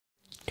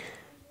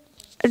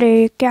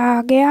अरे क्या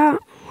आ गया।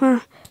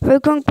 हाँ,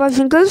 वेलकम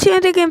पर्सन गर्ल्स, यहाँ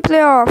the game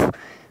play of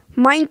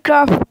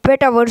Minecraft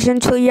beta version.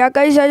 सो या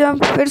गाइस, आज हम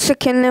फिर से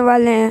खेलने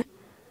वाले हैं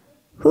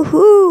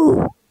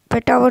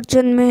बेटा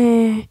वर्जन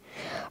में।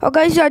 और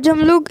गाइस, आज हम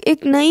लोग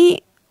एक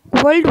नई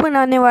वर्ल्ड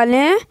बनाने वाले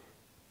हैं।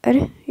 अरे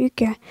ये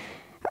क्या है?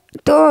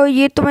 तो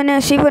ये तो मैंने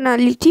ऐसे ही बना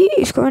ली थी,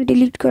 इसको मैं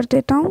डिलीट कर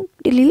देता हूँ,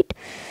 डिलीट।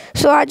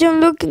 सो आज हम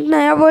लोग एक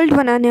नया वर्ल्ड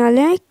बनाने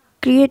वाले हैं,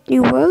 क्रिएट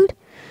न्यू वर्ल्ड।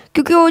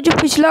 क्योंकि वो जो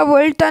पिछला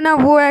वर्ल्ड था ना,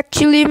 वो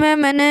एक्चुअली में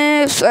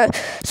मैंने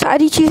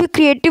सारी चीज़ें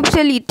क्रिएटिव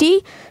से ली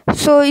थी।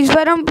 सो इस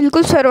बार हम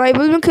बिल्कुल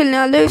सर्वाइवल में खेलने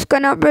वाले हैं। इसका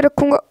नाम मैं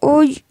रखूँगा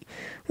OURSURVIVAL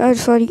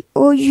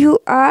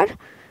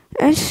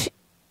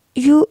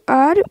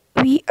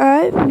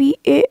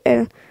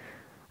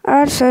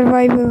आर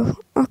सर्वाइवल।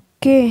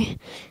 ओके,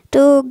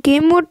 तो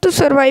गेम मोड तो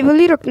सर्वाइवल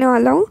ही रखने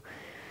वाला हूँ।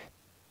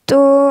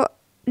 तो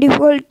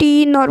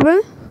डिफ़ॉल्टी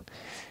normal,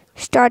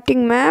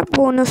 starting map,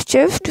 bonus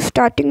chest,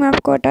 starting map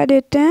को हटा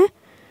देते हैं।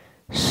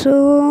 सो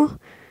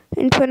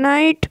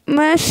इन्फिनाइट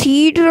मैं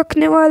सीड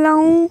रखने वाला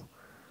हूँ।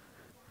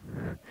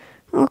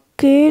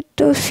 ओके,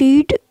 तो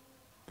सीड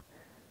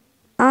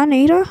आ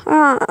नहीं रहा।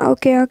 हाँ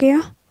ओके, आ गया।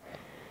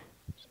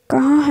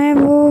 कहाँ है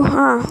वो?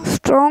 हाँ,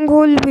 strong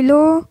hold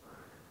below,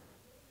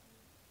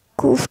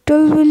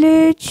 coastal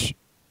village.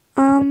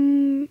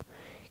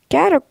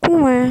 क्या रखूँ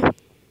मैं?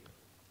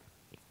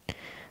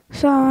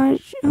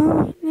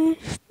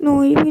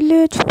 स्नोई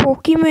विलेज,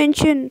 फोकी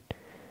mention,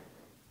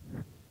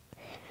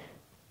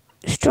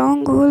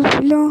 strong whole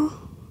below.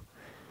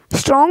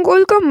 Strong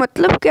whole का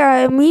मतलब क्या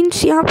है?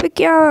 मीन्स यहाँ पे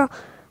क्या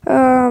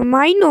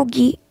माइन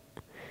होगी?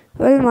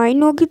 वेल,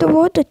 माइन होगी तो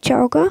बहुत अच्छा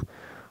होगा।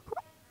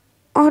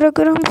 और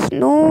अगर हम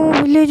स्नो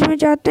विलेज में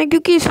जाते हैं,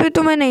 क्योंकि इस पर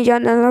तो मैं नहीं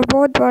जाना, मैं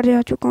बहुत बार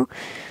जा चुका हूँ।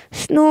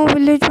 स्नो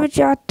विलेज में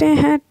जाते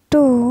हैं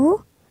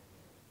तो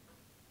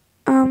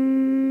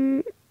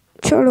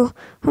छोड़ो,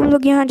 हम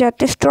लोग यहाँ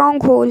जाते हैं।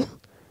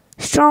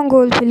 Strong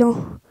whole below.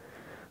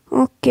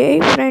 Okay,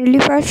 friendly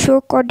fire, show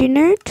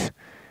coordinates.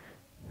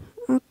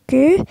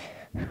 Okay,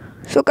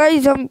 so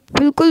guys, हम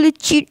बिल्कुल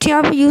चीट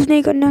यहाँ पे यूज़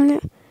नहीं करने वाले।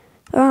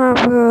 हाँ,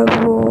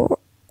 वो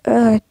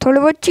थोड़े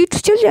बहुत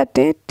चीट्स चल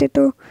जाते हैं इतने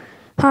तो।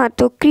 हाँ,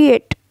 तो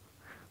क्रिएट।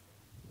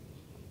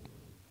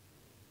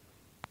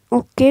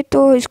 ओके,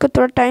 तो इसको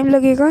थोड़ा टाइम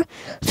लगेगा।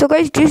 सो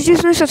गाइस,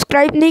 जिसने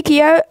सब्सक्राइब नहीं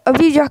किया है,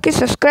 अभी जाके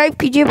सब्सक्राइब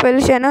कीजिए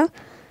पहले चैनल,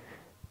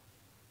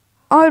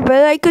 और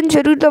बेल आइकन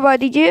ज़रूर दबा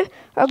दीजिए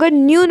अगर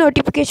न्यू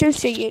नोटिफिकेशन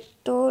चाहिए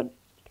तो।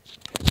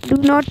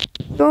 डू नॉट,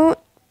 तो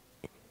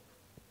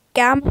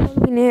क्या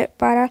भी नहीं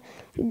पा रहा,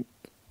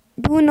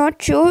 do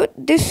not show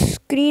this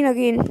screen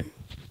again.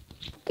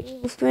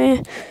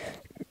 उसमें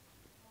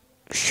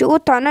शो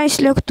था ना,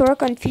 इसलिए थोड़ा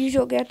कंफ्यूज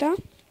हो गया था।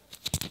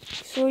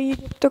 सो ये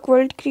जब तक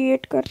वर्ल्ड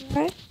क्रिएट कर रहा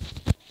है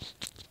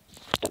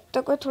तब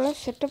तक मैं थोड़ा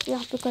सेटअप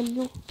यहाँ पे कर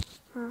लूँ।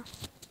 हाँ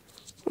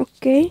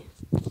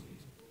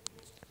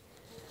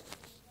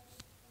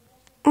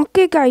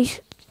ओके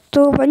गाइस,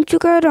 तो बन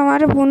चुका है। और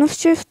हमारा बोनस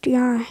चेस्ट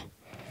यहाँ है।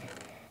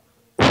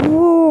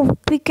 वो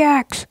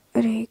पिकैक्स,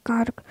 अरे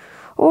car,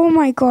 oh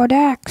my God,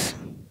 x.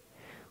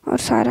 और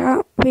सारा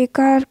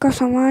बेकार का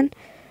सामान,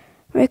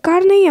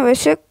 बेकार नहीं है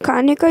वैसे,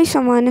 खाने का ही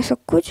सामान है सब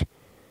कुछ।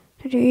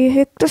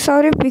 अरे एक तो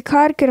सारे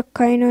बिखार के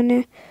रखा है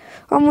इन्होंने।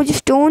 और मुझे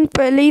स्टोन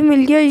पहले ही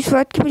मिल गया, इस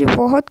बात की मुझे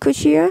बहुत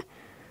खुशी है।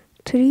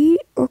 3,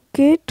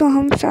 ओके, तो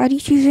हम सारी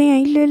चीज़ें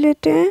यहीं ले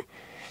लेते हैं।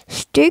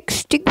 स्टिक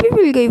भी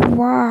मिल गई,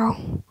 वाह।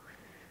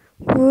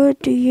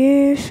 वुड,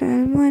 ये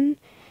सैलमन,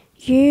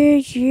 ये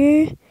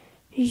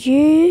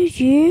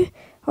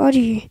और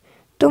ये,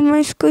 तो मैं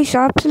इसको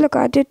हिसाब से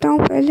लगा देता हूँ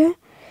पहले।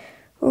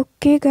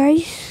 ओके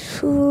गाइस,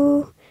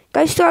 तो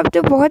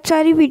आपने बहुत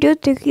सारी वीडियो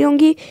देखी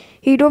होंगी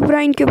हीरो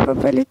ब्राइन के ऊपर।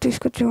 पहले तो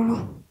इसको छोड़ो,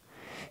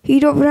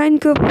 हीरो ब्राइन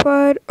के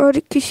ऊपर और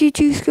किसी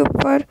चीज़ के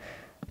ऊपर।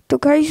 तो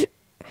गाइस,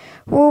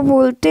 वो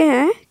बोलते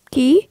हैं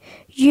कि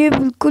ये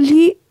बिल्कुल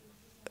ही,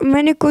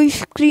 मैंने कोई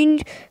स्क्रीन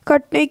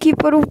कट नहीं की,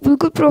 पर वो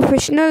बिल्कुल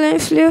प्रोफेशनल है,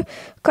 इसलिए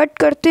कट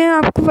करते हैं,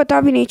 आपको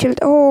पता भी नहीं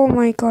चलता। ओह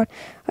माय गॉड,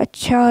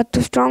 अच्छा,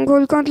 तो स्ट्रॉन्ग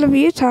होल्ड का मतलब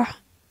ये था।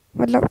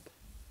 मतलब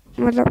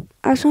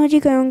आप समझ ही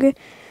गए होंगे।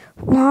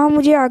 वहाँ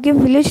मुझे आगे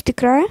विलेज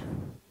दिख रहा है।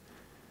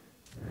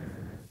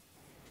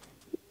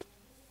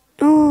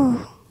 ओह,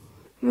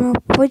 मैं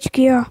पहुँच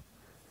गया।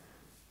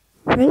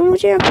 पहले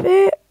मुझे यहाँ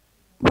पे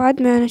बाद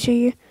में आना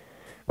चाहिए,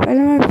 पहले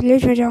मैं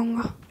विलेज में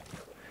जाऊँगा।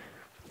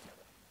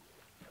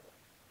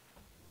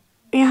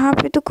 यहाँ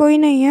पे तो कोई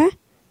नहीं है।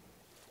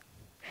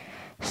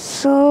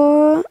 सो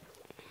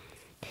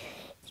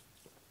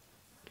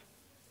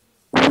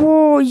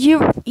वो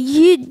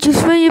ये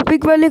जिसमें ये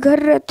बिग वाले घर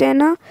रहते हैं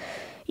ना,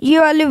 ये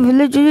वाले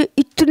विलेज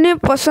इतने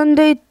पसंद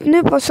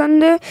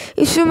है।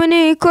 इसमें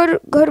मैंने एक और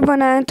घर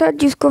बनाया था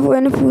जिसको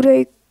मैंने पूरा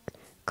एक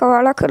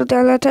कबाड़ा कर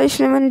डाला था,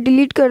 इसलिए मैंने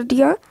डिलीट कर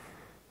दिया।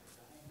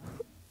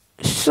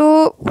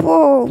 सो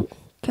वो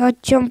क्या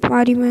जंप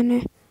मारी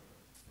मैंने।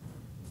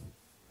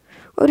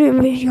 अरे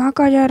मैं यहाँ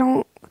कहाँ जा रहा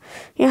हूँ?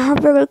 यहाँ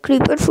पे अगर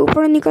क्रीपर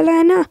सुपर निकला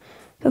है ना,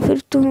 तो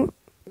फिर तो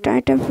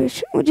टाइटा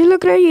फिश, मुझे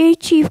लग रहा है यही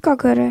चीफ का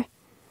घर है।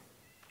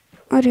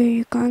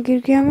 अरे कहाँ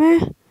गिर गया मैं?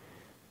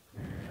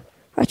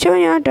 अच्छा, मैं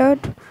यहाँ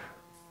डर्ट,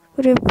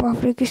 अरे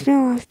बाप रे, किसने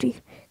आवाज़ दी?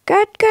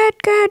 कैट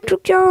कैट कैट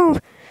रुक जाओ।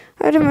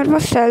 अरे मेरे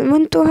पास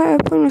सैल्मन तो है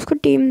पर उसको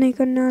टीम नहीं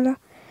करने वाला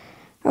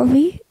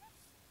अभी।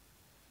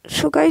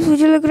 सो गाइस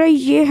मुझे लग रहा है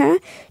ये है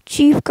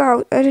चीफ का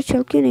हाउस। अरे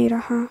चल के नहीं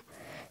रहा,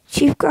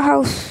 चीफ का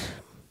हाउस।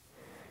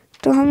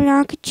 तो हम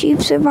यहाँ के चीफ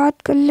से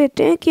बात कर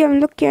लेते हैं कि हम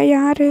लोग क्या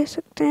यहाँ रह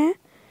सकते हैं।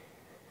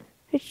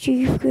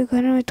 चीफ के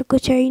घर में तो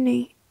कुछ है ही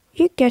नहीं।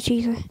 ये क्या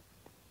चीज़ है?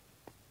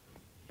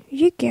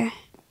 ये क्या है?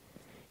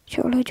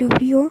 छोड़ो जो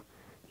भी हो,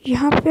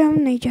 यहाँ पे हम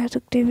नहीं जा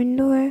सकते।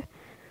 विंडो है।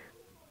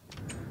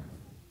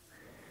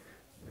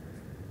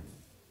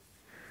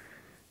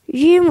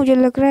 ये मुझे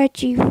लग रहा है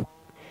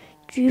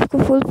चीफ को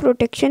फुल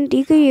प्रोटेक्शन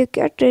दी गई है।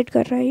 क्या ट्रेड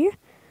कर रहा है ये?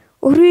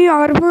 और ये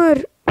आर्मर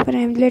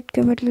फ्रेमलेट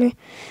के बदले।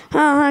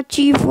 हाँ हाँ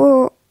चीफ,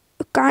 वो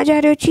कहाँ जा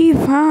रहे हो चीफ?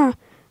 हाँ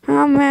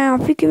हाँ मैं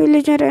आप ही के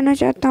विलेज में रहना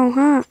चाहता हूँ।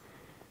 हाँ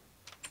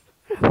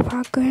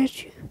भाग गए।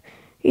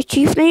 ये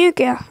चीफ नहीं है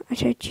क्या?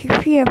 अच्छा चीफ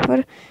ही है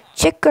पर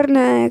चेक करना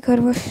है घर,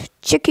 बस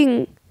चेकिंग।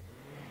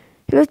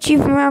 हेलो चीफ,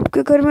 मैं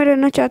आपके घर में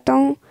रहना चाहता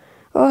हूँ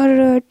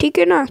और ठीक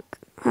है ना?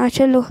 हाँ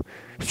चलो।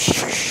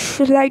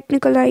 लाइट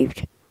निकल आई।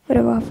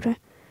 अरे बाप रे,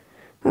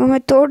 मैं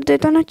तोड़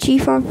देता ना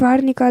चीफ, आप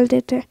बाहर निकाल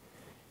देते।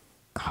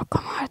 कहाँ का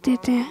मार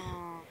देते हैं,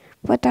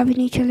 पता भी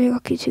नहीं चलेगा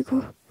किसी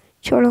को।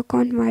 छोड़ो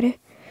कौन मारे।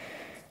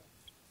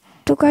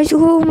 तो गाइस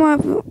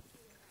वो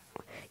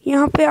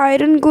यहाँ पे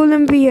आयरन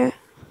गोलम भी है।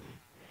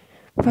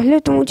 पहले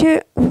तो मुझे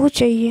वो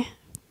चाहिए,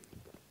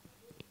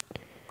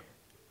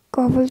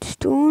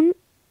 कॉबलस्टोन।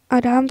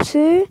 आराम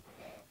से,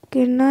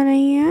 गिरना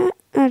नहीं है।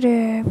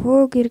 अरे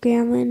वो गिर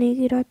गया, मैं नहीं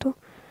गिरा तो।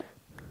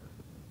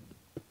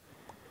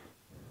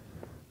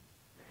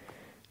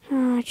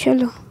 हाँ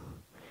चलो,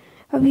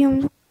 अभी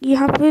हम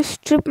यहाँ पे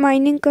स्ट्रिप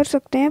माइनिंग कर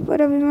सकते हैं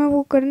पर अभी मैं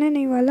वो करने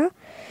नहीं वाला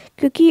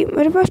क्योंकि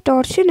मेरे पास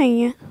टॉर्च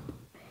नहीं है।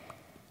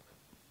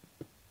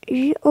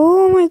 ये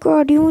ओह माय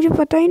गॉड, ये मुझे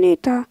पता ही नहीं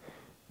था।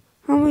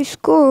 हम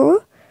इसको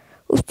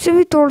उससे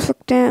भी तोड़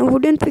सकते हैं,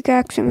 वुडन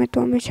पिकैक्स से। मैं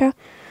तो हमेशा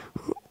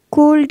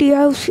गोल्ड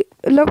दिया उसी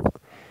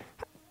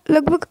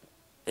लगभग।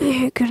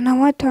 गिरना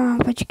हुआ था,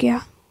 बच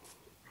गया।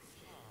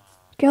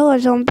 क्या हुआ,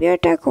 ज़ॉम्बी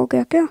अटैक हो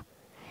गया क्या?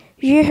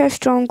 ये है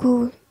स्ट्रॉन्ग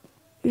होल।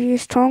 ये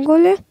स्ट्रॉन्ग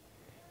होल है?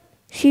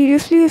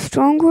 सीरियसली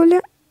स्ट्रॉन्ग होल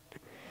है?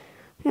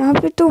 यहाँ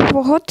पे तो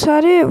बहुत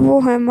सारे वो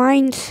हैं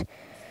माइंस।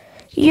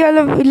 ये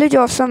वाला विलेज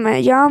ऑसम है,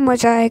 यहाँ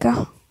मज़ा आएगा।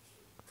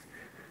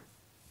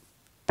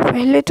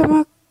 पहले तो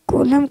मैं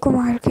कोलम को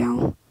मार के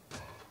आऊँ।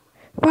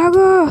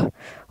 भागो।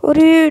 और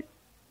ये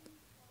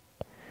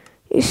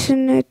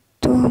इसने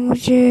तो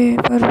मुझे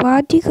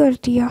बर्बाद ही कर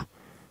दिया।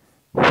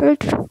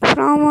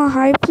 From a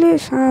high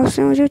place. हाँ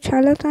उसने मुझे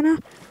उछाला था ना।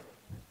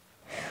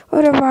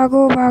 अरे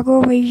भागो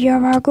भागो भैया,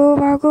 भागो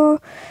भागो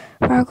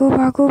भागो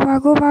भागो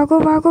भागो भागो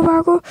भागो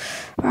भागो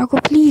भागो।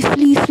 Please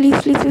please please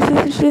please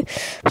please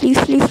please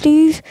please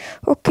please.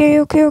 Okay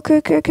okay okay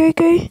okay okay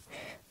okay.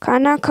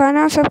 खाना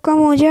खाना सब कम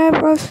हो जाए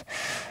बस,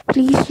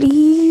 प्लीज़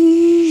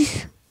प्लीज़।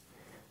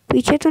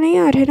 पीछे तो नहीं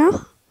आ रहे ना?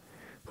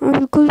 मैं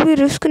बिल्कुल भी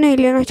रिस्क नहीं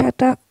लेना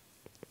चाहता।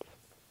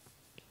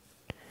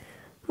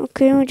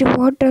 ओके मुझे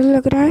बहुत डर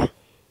लग रहा है।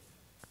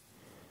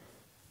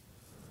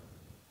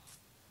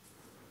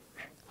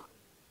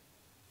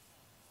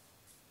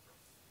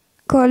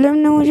 कॉलम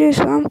ने मुझे इस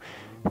बार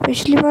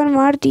पिछली बार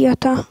मार दिया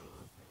था।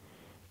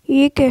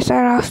 ये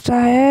कैसा रास्ता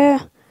है?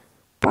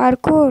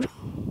 पार्कोर।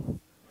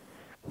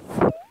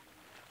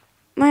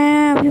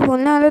 मैं अभी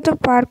बोलने वाला था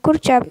पार्कोर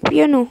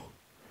चैंपियन हूँ,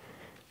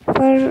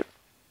 पर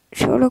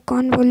छोड़ो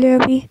कौन बोले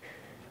अभी।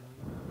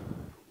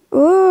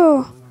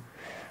 ओह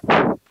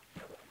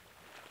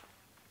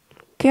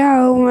क्या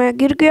हो, मैं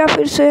गिर गया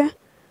फिर से।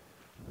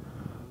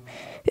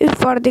 इस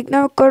बार देखना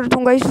मैं कर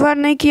दूंगा। इस बार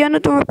नहीं किया ना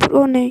तो मैं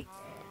प्रो नहीं।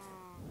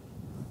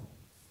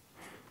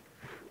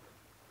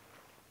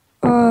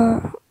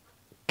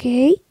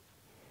 ओके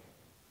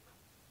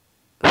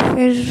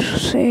फिर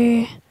से।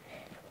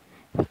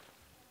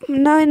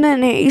 नहीं नहीं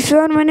नहीं, इस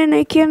बार मैंने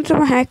नहीं किया तो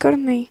मैं हैकर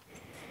नहीं।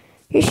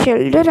 ये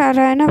शेल्डर आ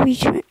रहा है ना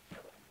बीच में।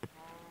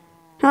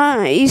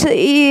 हाँ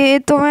ये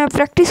तो मैं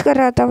प्रैक्टिस कर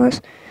रहा था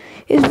बस।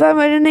 इस बार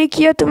मैंने नहीं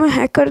किया तो मैं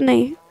हैकर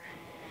नहीं।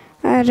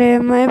 अरे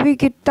मैं भी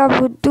कितना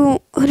बुद्धू।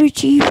 अरे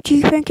चीफ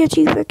चीफ है क्या?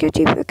 चीफ है क्या?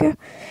 चीफ है क्या?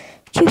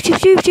 Chief chief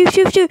chief chief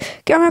chief chief.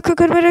 क्या मैं आपके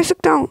घर में रह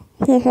सकता हूँ?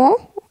 हो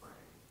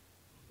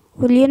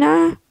बोलिए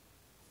ना।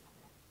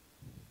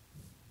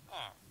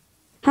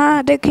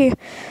 हाँ देखिए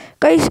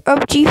गाइस,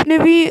 अब चीफ ने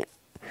भी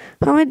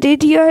हमें दे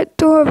दिया है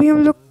तो अभी हम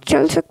लोग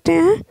चल सकते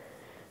हैं।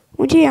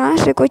 मुझे यहाँ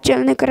से कोई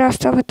चलने का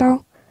रास्ता बताओ।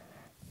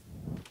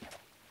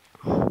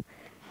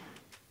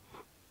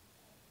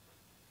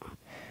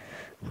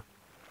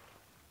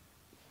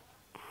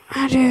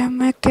 अरे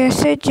मैं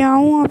कैसे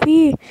जाऊँ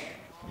अभी?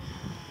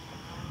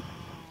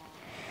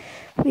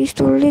 प्लीज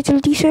तोड़ ले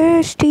जल्दी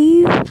से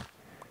स्टीव।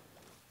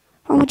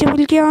 और मुझे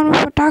मिल गया और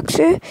मैं फटाक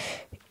से।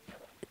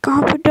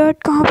 कहाँ पे डर्ट,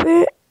 कहाँ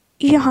पे?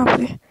 यहाँ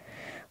पे।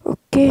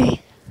 ओके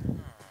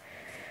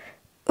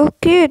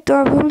ओके तो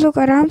अब हम लोग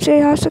आराम से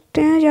जा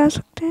सकते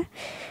हैं।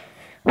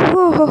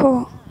 हो हो हो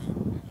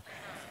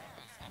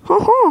हो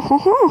हो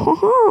हो हो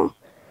हो।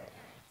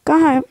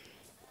 कहाँ है?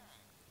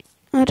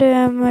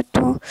 अरे मैं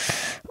तो,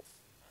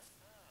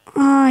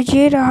 हाँ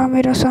ये रहा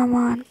मेरा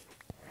सामान,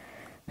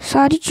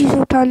 सारी चीज़ें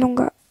उठा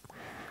लूँगा।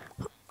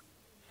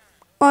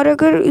 और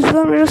अगर इस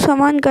बार मेरा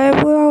सामान गायब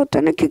हुआ होता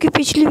ना, क्योंकि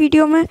पिछली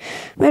वीडियो में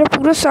मेरा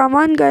पूरा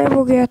सामान गायब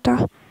हो गया था,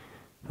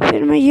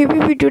 फिर मैं ये भी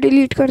वीडियो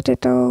डिलीट कर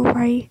देता। ओ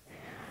भाई,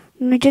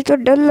 मुझे तो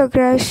डर लग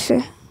रहा है इससे।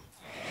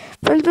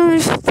 पहले तो मैं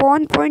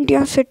स्पॉन पॉइंट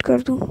यहाँ सेट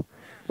कर दूँ।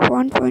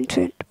 स्पॉन पॉइंट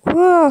सेट,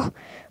 वाह,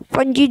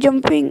 पंजी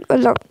जंपिंग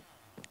अलग,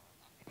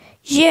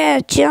 ये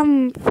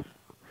जंप,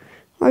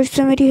 और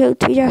इससे मेरी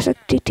हेल्थ भी जा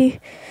सकती थी।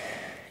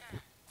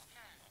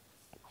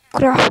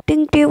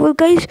 क्राफ्टिंग टेबल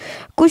गाइस,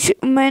 कुछ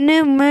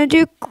मैंने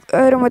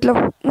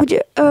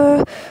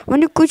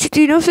कुछ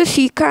दिनों से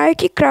सीखा है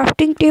कि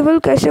क्राफ्टिंग टेबल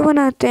कैसे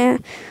बनाते हैं,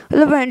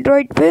 मतलब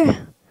एंड्रॉइड पे।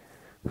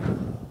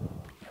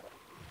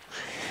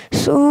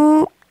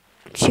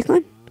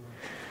 चिकन,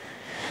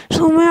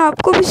 मैं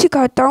आपको भी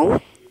सिखाता हूँ,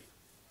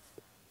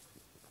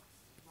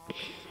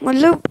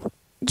 मतलब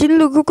जिन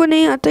लोगों को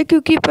नहीं आता,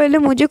 क्योंकि पहले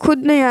मुझे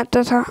खुद नहीं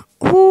आता था।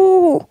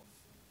 ओ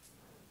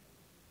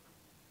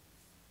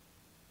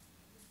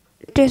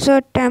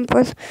डेजर्ट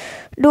टेम्पल,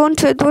 डोंट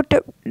से वो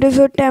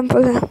डेजर्ट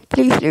टेम्पल है,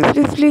 please please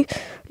please please.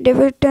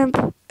 Desert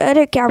temple,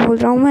 अरे क्या बोल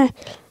रहा हूँ मैं,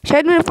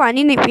 शायद मैंने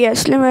पानी नहीं पिया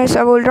इसलिए मैं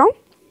ऐसा बोल रहा हूँ।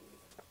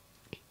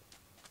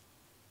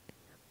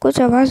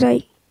 कुछ आवाज़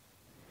आई,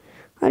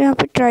 और यहाँ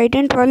पे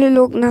ट्राइडेंट वाले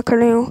लोग ना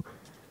खड़े हों,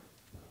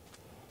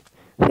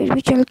 फिर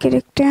भी चल के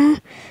देखते हैं।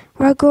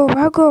 भागो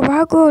भागो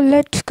भागो,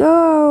 लेट्स गो।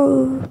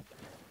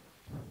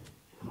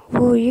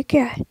 वो ये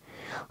क्या है,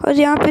 और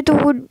यहाँ पे तो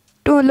वो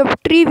मतलब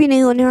ट्री भी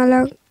नहीं होने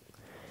वाला।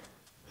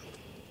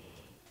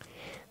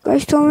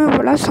 गाइस तो हमें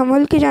बड़ा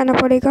संभल के जाना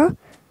पड़ेगा।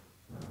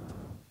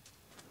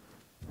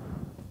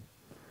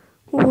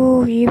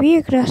 वो ये भी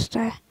एक रास्ता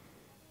है।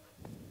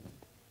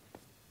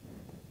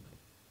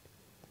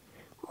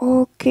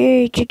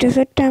 ओके,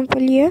 डेजर्ट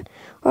टेम्पल ये है।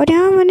 और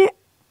यहाँ मैंने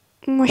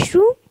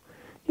मशरूम,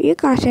 ये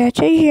कहाँ से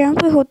अच्छा ये यहाँ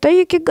पे होता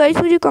है कि गाइस,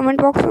 मुझे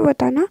कमेंट बॉक्स में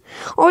बताना।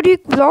 और ये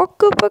ब्लॉक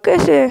के ऊपर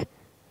कैसे है,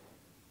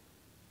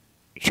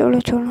 छोड़ो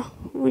छोड़ो,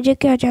 मुझे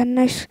क्या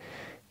जानना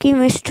इसकी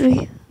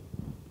मिस्ट्री।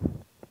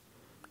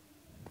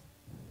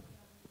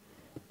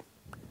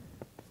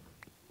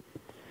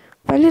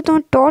 पहले तो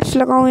मैं टॉर्च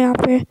लगाऊं यहाँ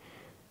पे।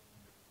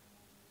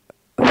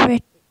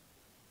 वेट,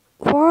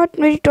 व्हाट,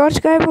 मेरी टॉर्च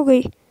गायब हो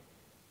गई।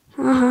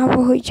 हाँ हाँ,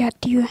 वो हो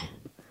जाती है।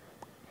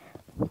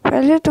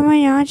 पहले तो मैं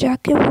यहाँ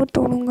जाके वो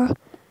तोड़ूंगा।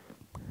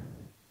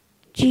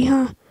 जी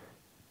हाँ,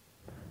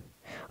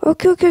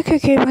 ओके ओके ओके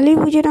ओके, भले ही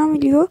मुझे ना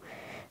मिली हो,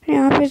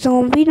 यहाँ पे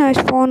ज़ॉम्बी ना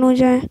स्पॉन हो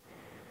जाए।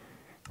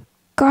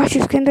 काश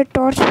इसके अंदर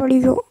टॉर्च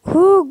पड़ी हो।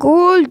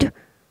 गोल्ड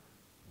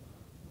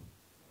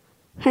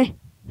है,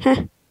 है,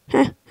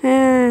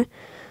 है।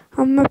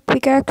 अब मैं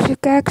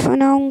पिकैक्स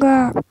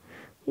बनाऊंगा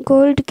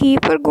गोल्ड की।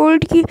 पर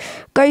गोल्ड की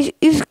गाइस,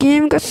 इस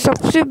गेम का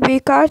सबसे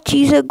बेकार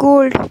चीज़ है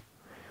गोल्ड,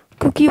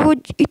 क्योंकि वो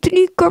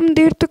इतनी कम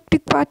देर तक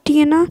टिक पाती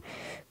है ना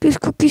कि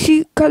इसको किसी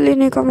का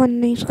लेने का मन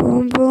नहीं। इसको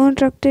हम बर्न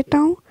रख देता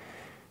हूँ।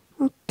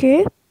 ओके,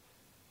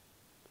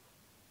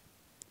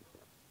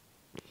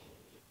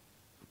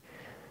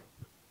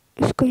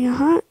 इसको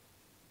यहाँ,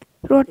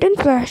 रोटन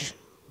फ्लैश,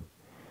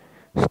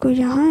 इसको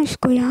यहाँ,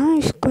 इसको यहाँ,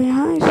 इसको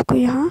यहाँ, इसको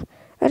यहाँ।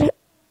 अरे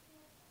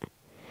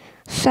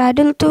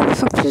सैडल तो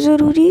सबसे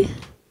ज़रूरी,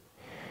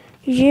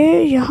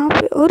 ये यहाँ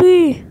पे।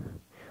 अरे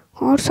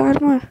हॉर्स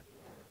आर्मर,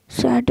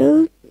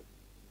 सैडल,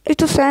 ये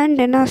तो सैंड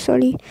है ना,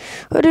 सॉरी।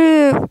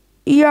 अरे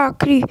ये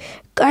आखिरी,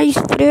 गाइस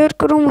प्रेयर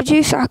करो मुझे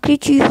इस आखिरी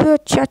चीज़ से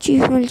अच्छा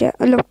चीज़ मिल जाए।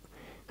 मतलब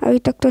अभी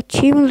तक तो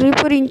अच्छी मिल रही,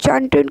 पर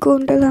enchanted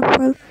golden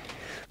Apple,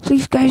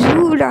 please guys,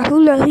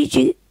 Rahul ही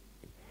चीज।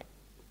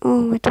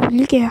 ओह मैं तो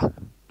भूल गया,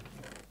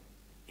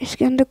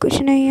 इसके अंदर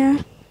कुछ नहीं है।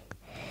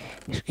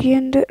 इसके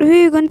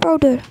अंदर गन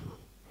पाउडर,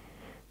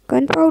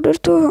 गन पाउडर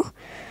तो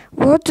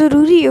बहुत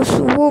ज़रूरी है उस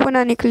वो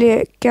बनाने के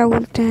लिए, क्या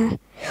बोलते हैं।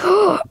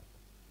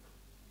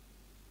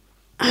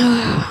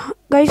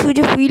 गाइस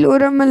मुझे फील हो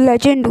रहा है मैं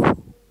लेजेंड हूँ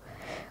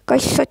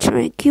गाइस, सच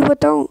में। क्यों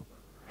बताऊँ,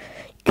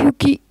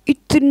 क्योंकि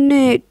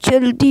इतने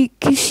जल्दी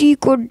किसी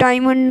को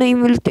डायमंड नहीं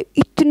मिलते,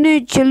 इतने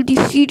जल्दी,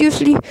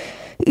 सीरियसली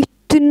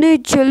इतने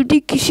जल्दी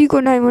किसी को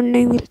डायमंड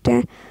नहीं मिलते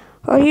हैं।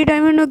 और ये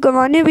डायमंड मैं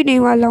गंवाने भी नहीं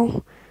वाला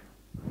हूँ।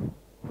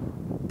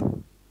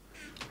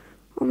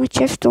 और मैं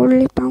चेस्ट तोड़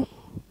लेता हूँ।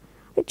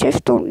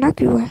 चेस्ट तोड़ना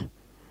क्यों है,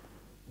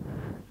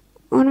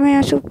 और मैं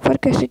यहाँ से ऊपर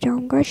कैसे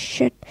जाऊँगा।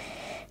 शिट,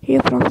 ये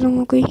प्रॉब्लम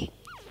हो गई।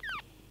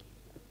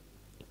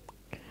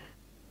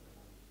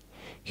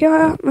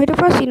 क्या मेरे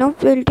पास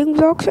इनफ बिल्डिंग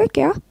ब्लॉक्स है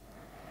क्या?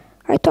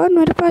 आई थॉट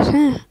मेरे पास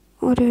हैं।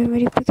 और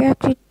मेरी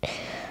पिकैक्स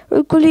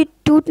बिल्कुल ही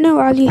टूटने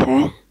वाली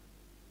है।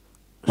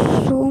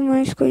 सो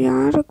मैं इसको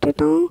यहाँ रख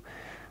देता हूँ।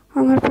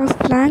 हमारे पास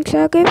प्लैंक्स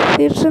आ गए,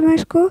 फिर से मैं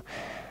इसको,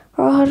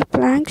 और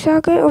प्लैंक्स आ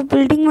गए, और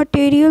बिल्डिंग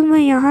मटेरियल मैं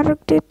यहाँ रख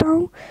देता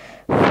हूँ,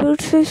 फिर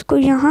से इसको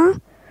यहाँ।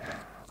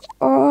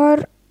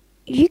 और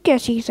ये क्या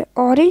चीज़ है,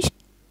 ऑरेंज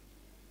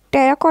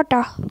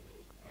टेराकोटा,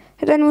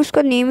 मैं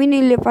उसका नेम ही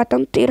नहीं ले पाता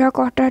हूँ।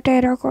 टेराकोटा,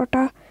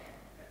 टेराकोटा,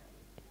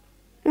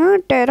 हाँ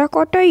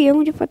टेराकोटा ही है,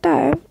 मुझे पता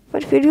है,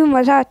 पर फिर भी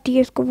मज़ा आती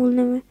है इसको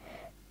बोलने में,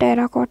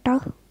 टेराकोटा।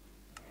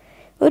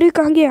 अरे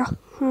कहाँ गया?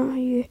 हाँ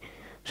ये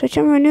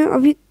सोचा मैंने,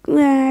 अभी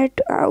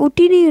उठ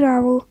ही नहीं रहा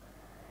वो।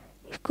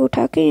 इसको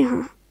उठा के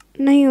यहाँ,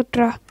 नहीं उठ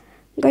रहा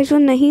गाइस, वो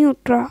नहीं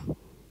उठ रहा।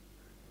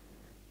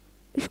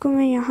 इसको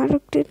मैं यहाँ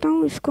रख देता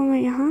हूँ, इसको मैं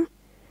यहाँ,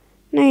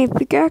 नहीं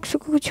पिकैक्स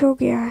को कुछ हो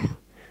गया है।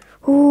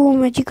 ओह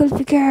मैजिकल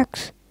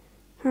पिकैक्स।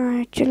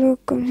 हाँ चलो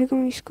कम से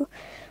कम इसको,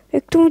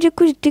 एक तो मुझे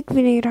कुछ दिख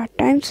भी नहीं रहा।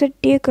 टाइम सेट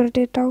डे कर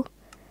देता हूँ,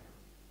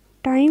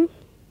 टाइम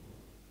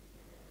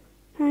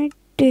नाइट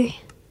डे।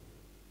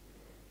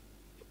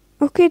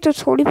 ओके तो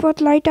थोड़ी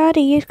बहुत लाइट आ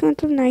रही है, इसका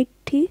मतलब नाइट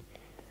थी।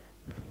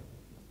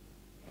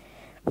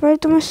 पहले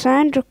तो मैं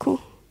सैंड रखूँ,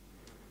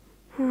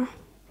 हाँ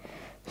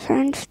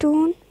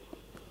सैंडस्टोन,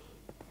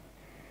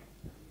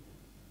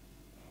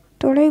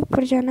 थोड़ा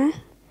ऊपर जाना है।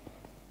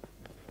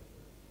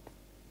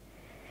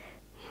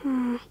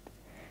 हाँ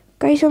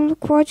गाइस हम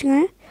लोग पहुँच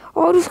गए,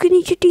 और उसके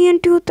नीचे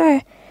TNT होता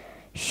है।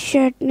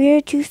 शिट, ये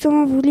चीज़ तो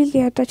मैं भूल ही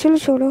गया था। चलो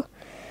छोड़ो,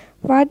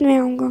 बाद में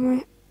आऊँगा मैं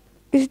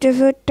इस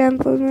डेजर्ट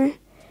टेम्पल में।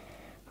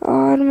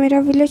 और मेरा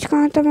विलेज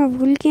कहाँ था मैं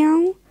भूल गया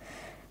हूँ।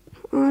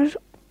 और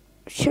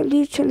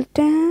चलिए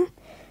चलते हैं,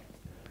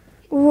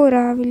 वो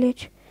रहा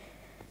विलेज।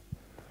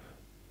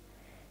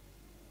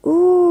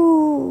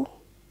 ओ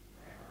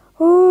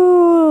ओ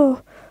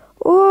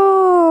ओ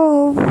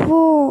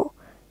वो,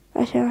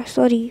 अच्छा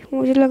सॉरी,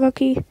 मुझे लगा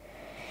कि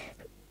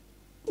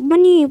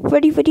बनी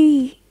बड़ी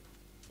बड़ी।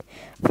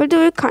 फिर तो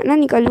एक खाना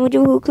निकालूं, मुझे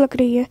भूख लग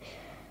रही है।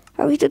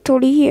 अभी तो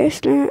थोड़ी ही है,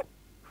 इसलिए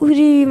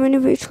पूरी मैंने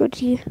वेस्ट कर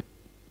दी है।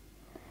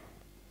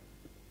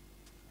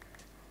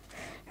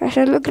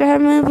 ऐसा लग रहा है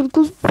मैं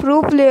बिल्कुल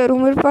प्रो प्लेयर हूँ।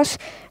 मेरे पास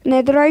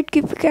नेदराइट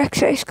की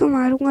पिकैक्स है, इसको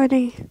मारूंगा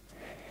नहीं।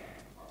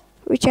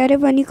 बेचारे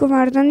बनी को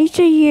मारना नहीं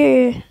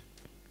चाहिए।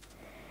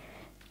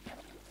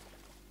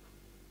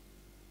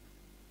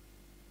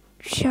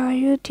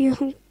 शायद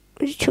यहाँ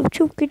छुप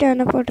छुप के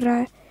जाना पड़ रहा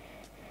है।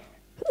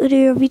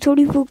 अरे अभी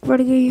थोड़ी भूख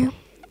बढ़ गई है।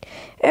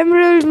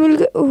 एमराल्ड मिल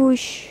गए, ओह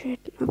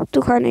शिट, अब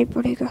तो खाना ही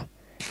पड़ेगा।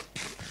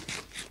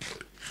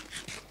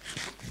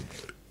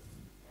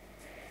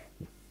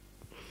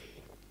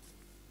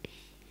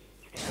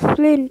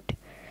 फ्लिंट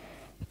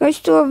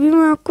गाइस, तो अभी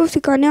मैं आपको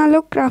सिखाने वाला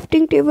हूँ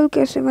क्राफ्टिंग टेबल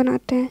कैसे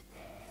बनाते हैं।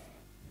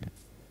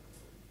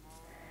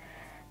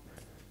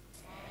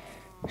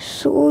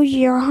 सो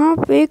यहाँ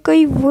पे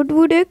कई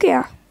वुड है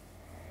क्या?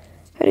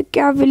 अरे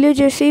क्या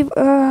विलेज ऐसे ही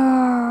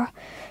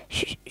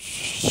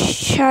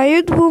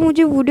शायद वो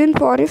मुझे वुडन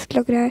फॉरेस्ट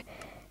लग रहा है।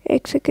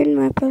 एक सेकेंड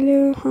मैं पहले,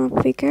 हाँ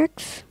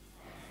पिकैक्स,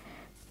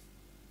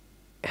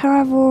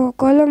 हाँ वो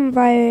कॉलम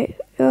बाय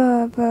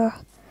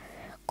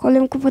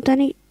कॉलम को पता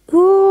नहीं।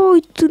 ओ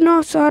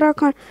इतना सारा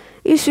खाना,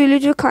 इस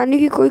विलेज में खाने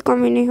की कोई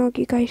कमी नहीं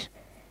होगी गाइस।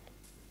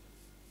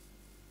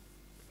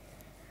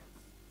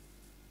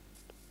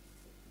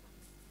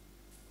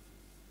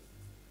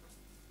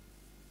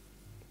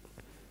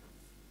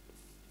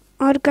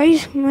 और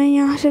गाइस मैं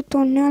यहाँ से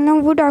तोड़ने वाला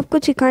हूँ वुड आपको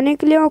सिखाने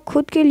के लिए, और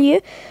खुद के लिए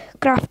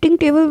क्राफ्टिंग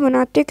टेबल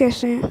बनाते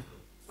कैसे हैं।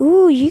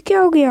 ओह ये क्या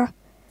हो गया?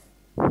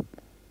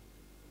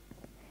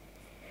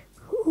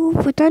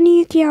 ओह पता नहीं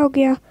है क्या हो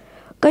गया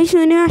गाइस,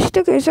 मैंने आज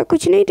तक ऐसा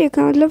कुछ नहीं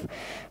देखा। मतलब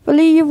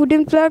पहले ये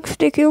वुडन प्लग्स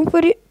देखे हूँ,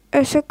 पर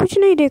ऐसा कुछ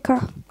नहीं देखा।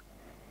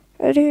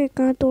 अरे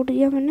कहाँ तोड़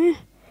दिया मैंने,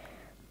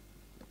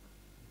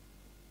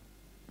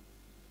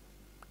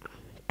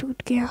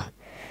 टूट गया।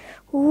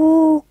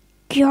 ओह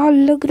क्या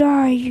लग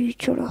रहा है ये,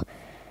 छोड़ो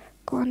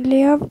कौन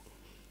ले अब।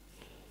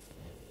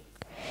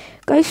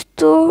 गाइस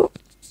तो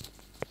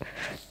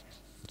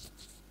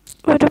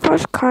मेरे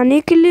पास खाने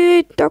के लिए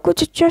इतना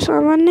कुछ अच्छा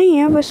सामान नहीं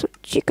है, बस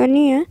चिकन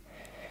ही है।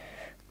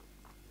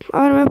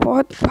 और मैं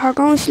बहुत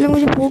भागा हूँ, इसलिए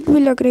मुझे भूख भी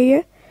लग रही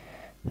है।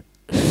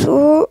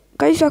 सो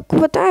गाइस आपको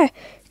पता है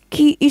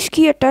कि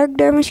इसकी अटैक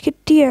डैमेज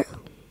कितनी है?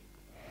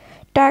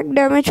 Attack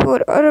damage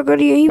 4। और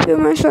अगर यहीं पे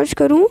मैं सर्च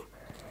करूँ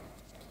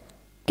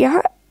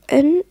क्या,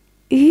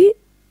 NE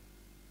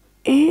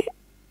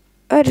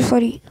अरे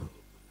सॉरी,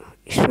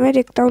 इसमें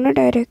देखता हूँ ना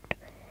डायरेक्ट।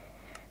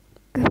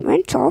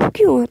 कमेंट्स ऑफ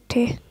क्यों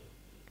होते?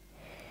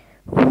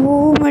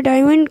 वो मैं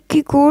डायमंड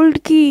की गोल्ड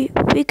की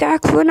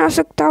पिकैक्स बना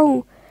सकता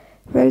हूँ।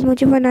 वेल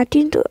मुझे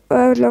बनाती तो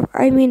मतलब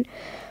आई मीन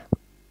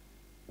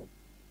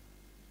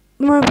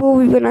मैं वो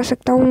भी बना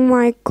सकता हूँ।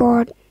 माय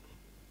गॉड,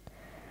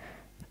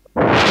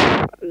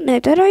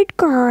 नेदरराइट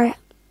कहाँ है?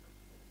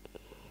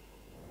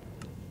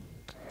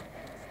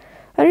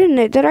 अरे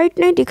नेदरराइट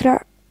नहीं दिख रहा।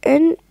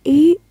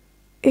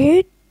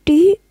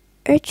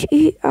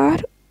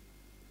 NEATHER,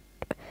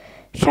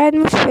 शायद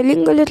मैं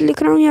स्पेलिंग गलत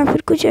लिख रहा हूँ या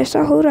फिर कुछ ऐसा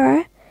हो रहा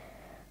है।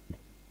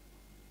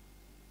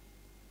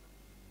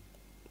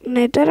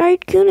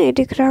 नेदरराइट क्यों नहीं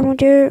दिख रहा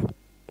मुझे?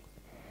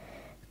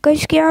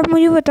 गाइस क्या आप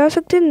मुझे बता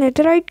सकते हैं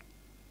नेदरराइट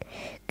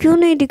क्यों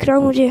नहीं दिख रहा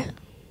मुझे?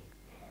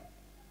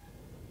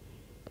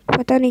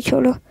 पता नहीं,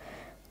 छोड़ो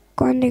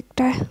कौन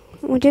देखता है।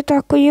 मुझे तो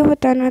आपको ये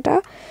बताना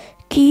था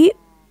कि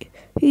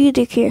ये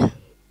देखिए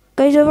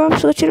गाइस, जब आप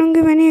सोच रहे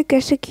होंगे मैंने ये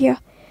कैसे किया,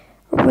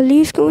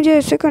 प्लीज़ को मुझे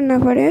ऐसे करना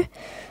पड़े,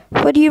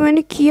 पर ये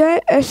मैंने किया है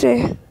ऐसे,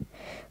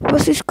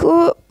 बस इसको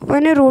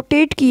मैंने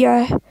रोटेट किया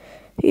है।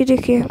 ये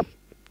देखिए,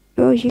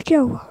 तो ये क्या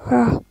हुआ?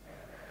 हाँ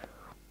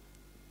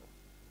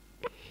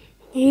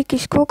ये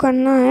किसको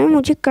करना है?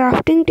 मुझे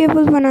क्राफ्टिंग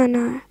टेबल बनाना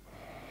है।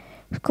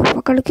 इसको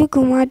पकड़ के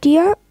घुमा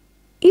दिया।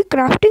 ये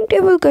क्राफ्टिंग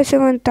टेबल कैसे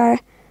बनता है?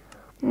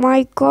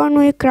 माय गॉड,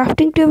 मुझे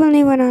क्राफ्टिंग टेबल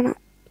नहीं बनाना।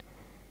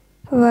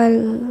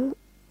 वेल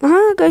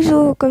हाँ कैसे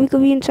हो, कभी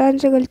कभी इंसान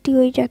से गलती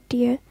हो ही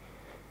जाती है।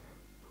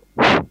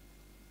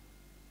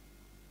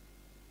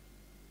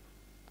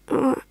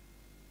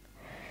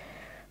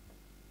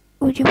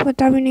 मुझे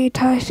पता भी नहीं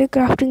था ऐसे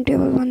क्राफ्टिंग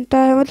टेबल बनता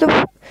है।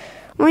 मतलब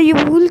मैं ये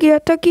भूल गया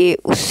था कि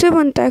उससे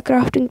बनता है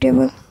क्राफ्टिंग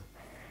टेबल।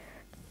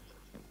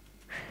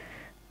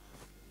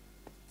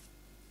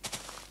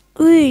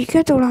 उई,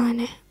 क्या तोड़ा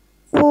मैंने?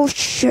 Oh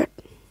shit.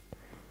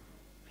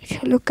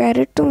 चलो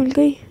कैरेट तो मिल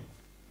गई।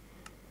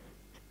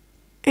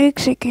 एक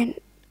सेकेंड,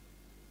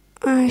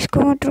 इसको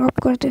मैं ड्रॉप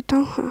कर देता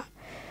हूँ। हाँ,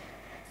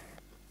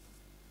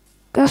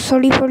 क्या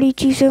सड़ी फड़ी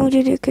चीज़ें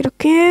मुझे दे के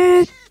रखे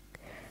हैं।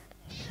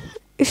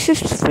 इससे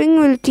स्प्रिंग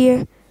मिलती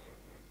है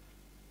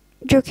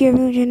जो कि अभी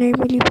मुझे नहीं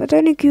मिली, पता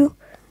नहीं क्यों।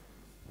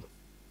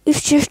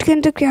 इस चेस्ट के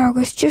अंदर क्या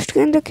होगा? इस चेस्ट के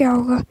अंदर क्या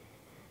होगा?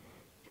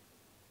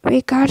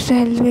 बेकार से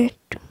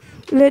helmet,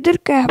 leather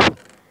cap.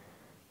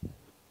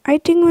 I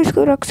think मैं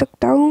इसको रख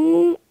सकता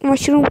हूँ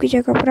मशरूम की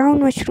जगह,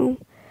 ब्राउन मशरूम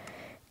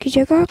की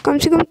जगह। कम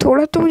से कम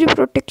थोड़ा तो मुझे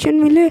प्रोटेक्शन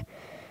मिले।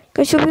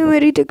 कैसे भी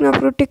मेरी देखना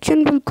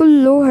प्रोटेक्शन बिल्कुल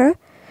लो है,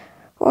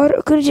 और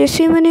अगर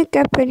जैसे मैंने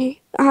कैप पहनी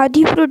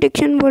आधी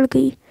प्रोटेक्शन बढ़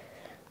गई।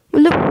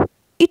 मतलब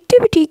इतनी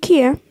भी ठीक ही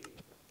है।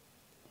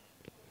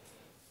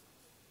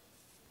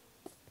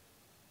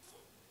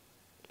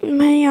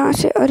 मैं यहाँ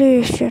से,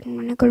 अरे शिट,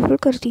 मैंने गड़बड़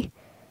कर दी,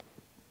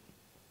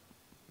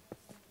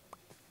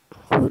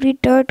 पूरी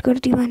डर्ट कर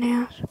दी मैंने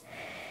यार।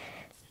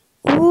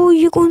 ओ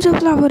ये कौन सा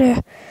फ्लावर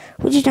है?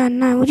 मुझे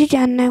जानना है, मुझे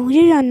जानना है,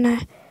 मुझे जानना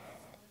है।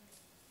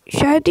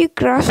 शायद ये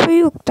ग्रास पे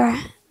ही उगता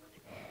है।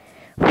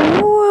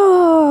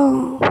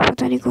 वो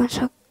पता नहीं कौन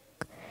सा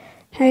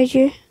है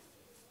ये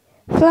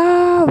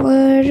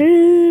फ्लावर।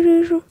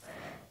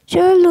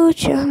 चलो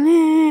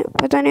चलें।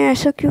 पता नहीं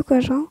ऐसा क्यों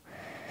कर रहा हूँ।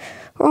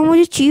 और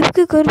मुझे चीफ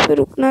के घर पे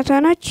रुकना था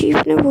ना।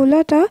 चीफ ने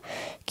बोला था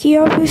कि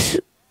आप इस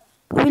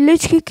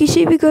विलेज के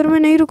किसी भी घर में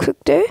नहीं रुक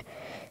सकते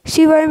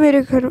सिवाय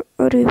मेरे घर।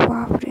 अरे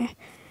बाप रे।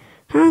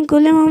 हाँ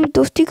गोलेम, हम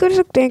दोस्ती कर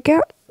सकते हैं क्या?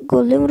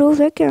 गोलेम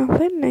रोज है क्या?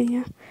 फिर नहीं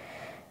है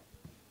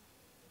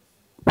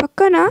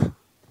पक्का ना?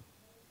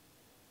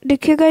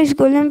 देखिएगा, इस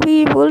गोलेम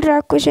भी बोल रहा है,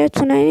 आपको शायद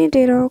सुनाई नहीं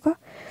दे रहा होगा।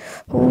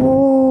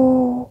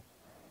 ओ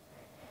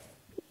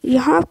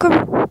यहाँ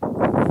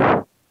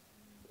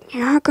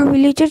का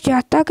विलेजर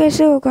जाता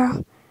कैसे होगा?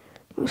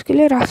 उसके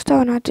लिए रास्ता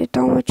बना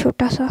देता हूँ मैं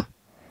छोटा सा,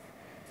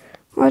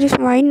 और इस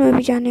माइन में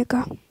भी जाने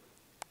का।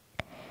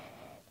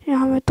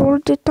 यहाँ मैं तोड़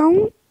देता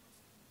हूँ,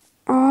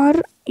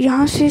 और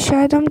यहाँ से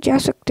शायद हम जा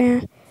सकते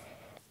हैं।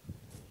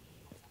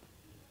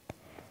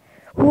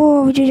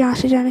 वो मुझे यहाँ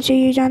से जाना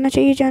चाहिए, जाना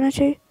चाहिए, जाना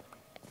चाहिए।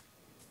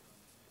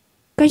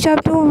 कहीं साहब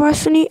ने वो आवाज़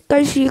सुनी?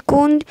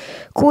 कहीं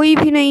कोई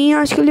भी नहीं है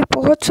आज के लिए।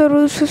 बहुत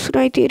जोरों से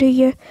सुनाई दे रही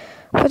है,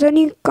 पता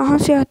नहीं कहाँ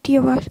से आती है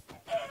आवाज़।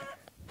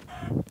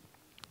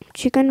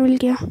 चिकन मिल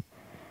गया।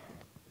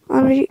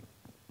 और मेरी,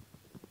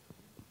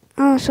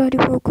 हाँ सॉरी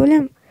वो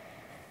गोलेम।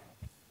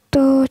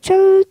 तो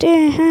चलते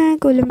हैं,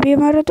 गोलेम भी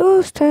हमारा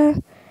दोस्त है।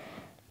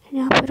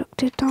 यहाँ पे रख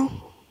देता हूँ।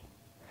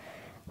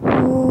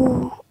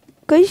 वो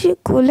कहीं से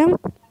गोलेम,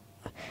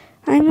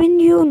 आई मीन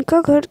ये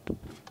उनका घर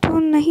तो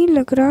नहीं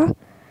लग रहा,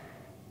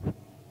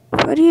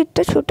 पर ये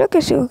इतना छोटा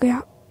कैसे हो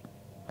गया?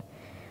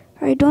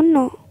 आई डोंट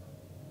नो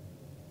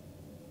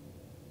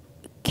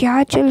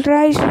क्या चल रहा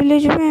है इस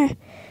विलेज में।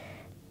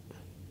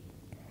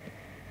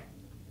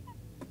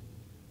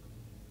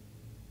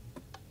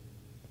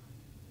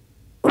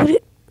 और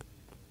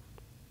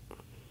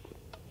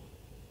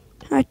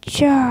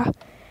अच्छा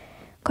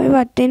कोई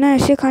बात नहीं ना,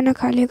 ऐसे खाना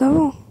खा लेगा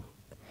वो।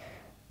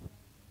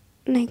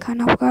 नहीं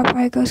खाना खा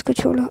पाएगा, उसको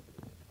छोड़ो।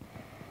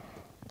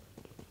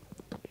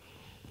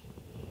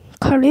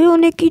 खड़े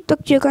होने की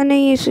तक जगह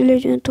नहीं है इस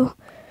विलेज में। तो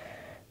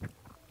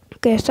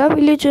कैसा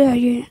विलेज है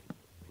ये?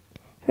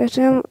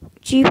 वैसे हम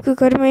चीफ के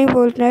घर में ही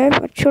बोल रहे हैं,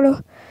 पर छोड़ो।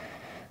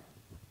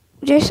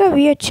 जैसा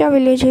भी अच्छा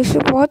विलेज है,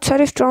 इसमें बहुत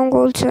सारे स्ट्रॉन्ग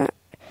होल्ड्स हैं।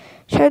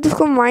 शायद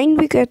उसको माइन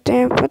भी कहते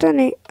हैं, पता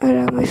नहीं।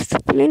 अरे मैं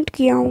स्प्लिंट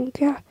किया हूँ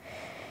क्या?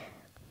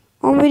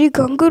 और मेरी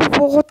गंगर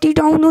बहुत ही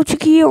डाउन हो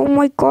चुकी है। ओह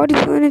माय गॉड,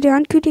 इसमें मैंने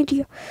ध्यान क्यों नहीं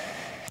दिया?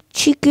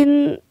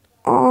 चिकन,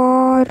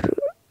 और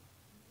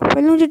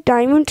पहले मुझे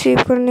डायमंड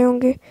सेव करने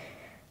होंगे।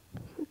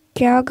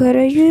 क्या घर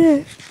है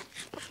ये?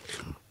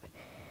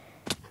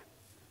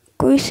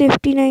 कोई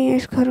सेफ्टी नहीं है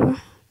इस घर में।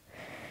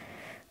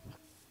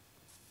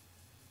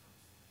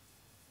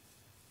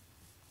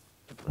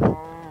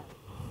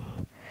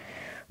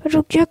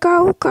 रुक जा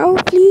काऊ, काऊ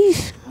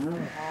प्लीज।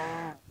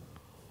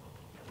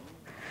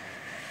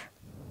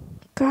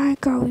 कहाँ है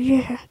काऊ? ये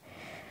है।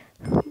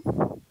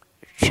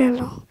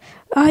 चलो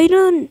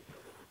आयरन।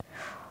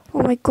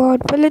 ओह माय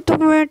गॉड, पहले तो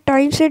मैं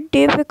टाइम से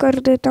डे पे कर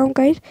देता हूँ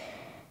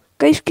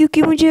गाइस,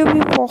 क्योंकि मुझे अभी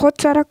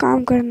बहुत सारा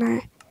काम करना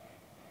है।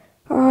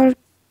 और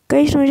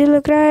गाइस मुझे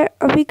लग रहा है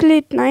अभी के लिए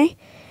इतना ही।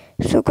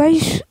 सो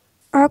गाइस,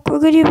 आपको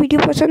अगर ये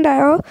वीडियो पसंद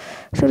आया हो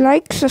तो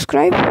like,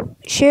 subscribe,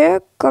 share,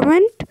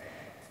 comment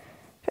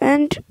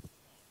and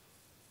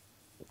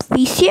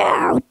peace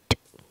out.